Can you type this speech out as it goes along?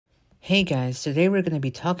Hey guys, today we're going to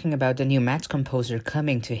be talking about the new match composer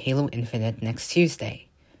coming to Halo Infinite next Tuesday.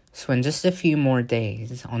 So in just a few more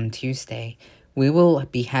days, on Tuesday, we will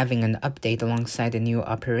be having an update alongside a new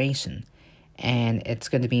operation. And it's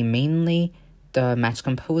going to be mainly the match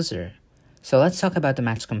composer. So let's talk about the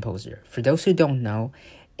match composer. For those who don't know,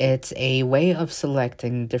 it's a way of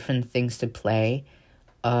selecting different things to play,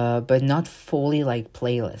 but not fully like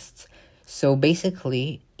playlists. So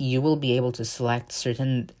basically, you will be able to select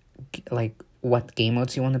certain like what game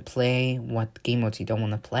modes you want to play, what game modes you don't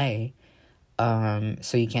want to play.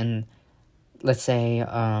 So you can, let's say,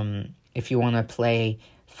 if you want to play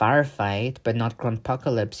Firefight but not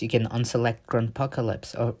Gruntpocalypse, you can unselect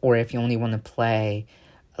Gruntpocalypse. Or if you only want to play,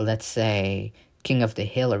 let's say, King of the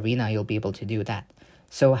Hill Arena, you'll be able to do that.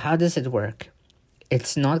 So how does it work?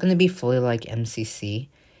 It's not going to be fully like MCC.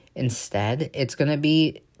 Instead, it's going to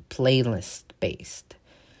be playlist based.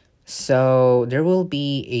 So there will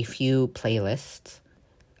be a few playlists.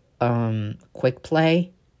 Quick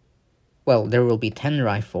play. Well, there will be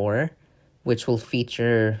Tenrai 4, which will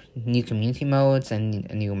feature new community modes and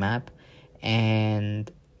a new map. And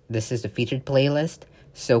this is the featured playlist.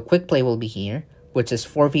 So quick play will be here, which is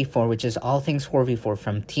 4v4, which is all things 4v4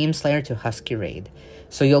 from Team Slayer to Husky Raid.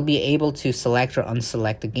 So you'll be able to select or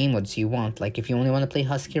unselect the game modes you want. Like if you only want to play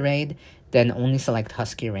Husky Raid, then only select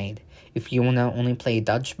Husky Raid. If you want to only play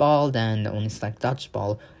Dodgeball, then only select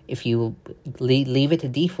Dodgeball. If you leave it to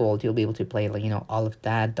default, you'll be able to play, all of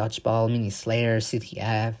that. Dodgeball, Mini Slayer,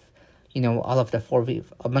 CTF, all of the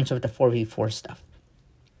a bunch of the 4v4 stuff.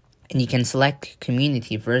 And you can select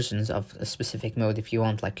community versions of a specific mode if you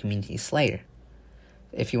want, like Community Slayer.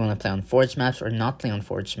 If you want to play on Forge maps or not play on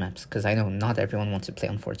Forge maps, because I know not everyone wants to play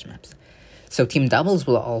on Forge maps. So Team Doubles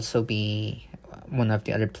will also be one of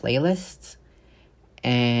the other playlists.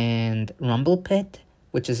 And Rumble Pit,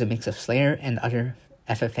 which is a mix of Slayer and other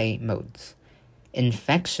FFA modes.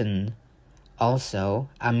 Infection, also,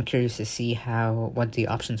 I'm curious to see what the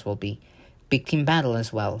options will be. Big Team Battle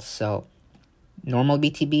as well, so normal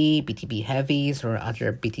BTB, BTB Heavies, or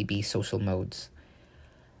other BTB social modes.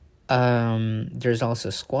 There's also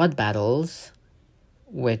Squad Battles,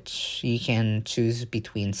 which you can choose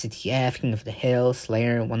between CTF, King of the Hill,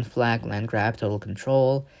 Slayer, One Flag, Land Grab, Total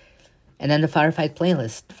Control. And then the Firefight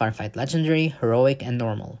playlist, Firefight Legendary, Heroic, and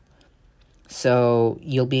Normal. So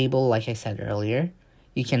you'll be able, like I said earlier,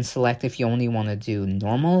 you can select if you only want to do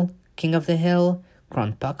Normal, King of the Hill,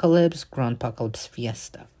 Gruntpocalypse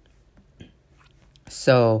Fiesta.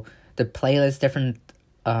 So the different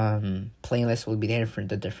playlists will be there for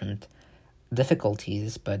the different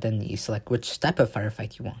difficulties, but then you select which type of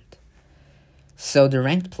firefight you want. So the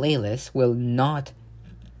ranked playlist will not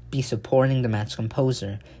be supporting the match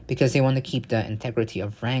composer because they want to keep the integrity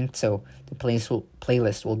of ranked. So the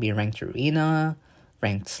playlist will be ranked arena,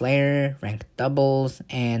 ranked Slayer, ranked doubles,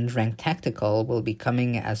 and ranked tactical will be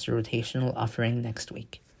coming as a rotational offering next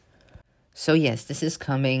week. So yes, this is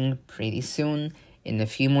coming pretty soon in a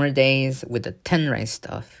few more days with the Tenrai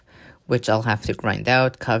stuff, which I'll have to grind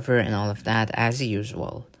out, cover, and all of that as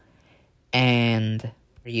usual. And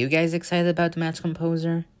are you guys excited about the match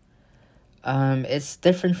composer? It's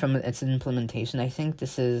different from its implementation. I think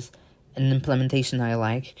this is an implementation I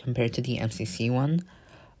like compared to the MCC one.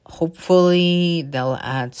 Hopefully, they'll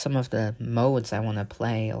add some of the modes I want to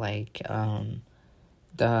play, like,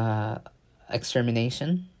 the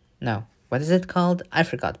extermination. No, what is it called? I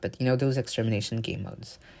forgot, but those extermination game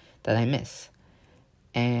modes that I miss.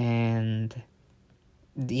 And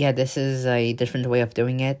yeah, this is a different way of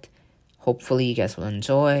doing it. Hopefully, you guys will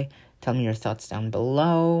enjoy. Tell me your thoughts down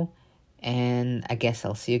below. And I guess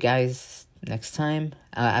I'll see you guys next time.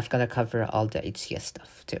 I've got to cover all the HCS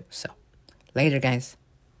stuff too. So, later, guys.